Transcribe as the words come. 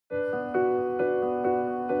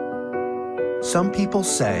Some people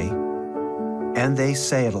say, and they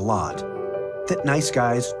say it a lot, that nice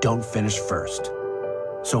guys don't finish first.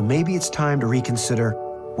 So maybe it's time to reconsider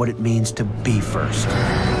what it means to be first.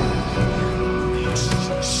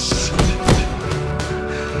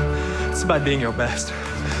 It's about being your best,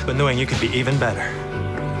 but knowing you could be even better.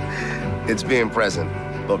 It's being present,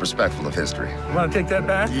 but respectful of history. You want to take that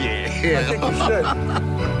back? Yeah. I think you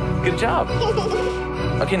should. Good job.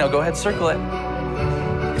 Okay, now go ahead, circle it.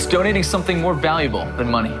 It's donating something more valuable than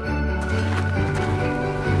money.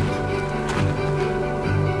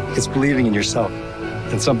 It's believing in yourself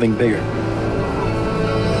and something bigger.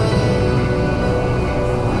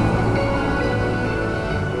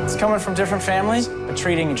 It's coming from different families, but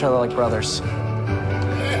treating each other like brothers.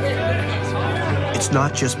 It's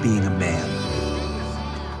not just being a man,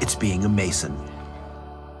 it's being a Mason.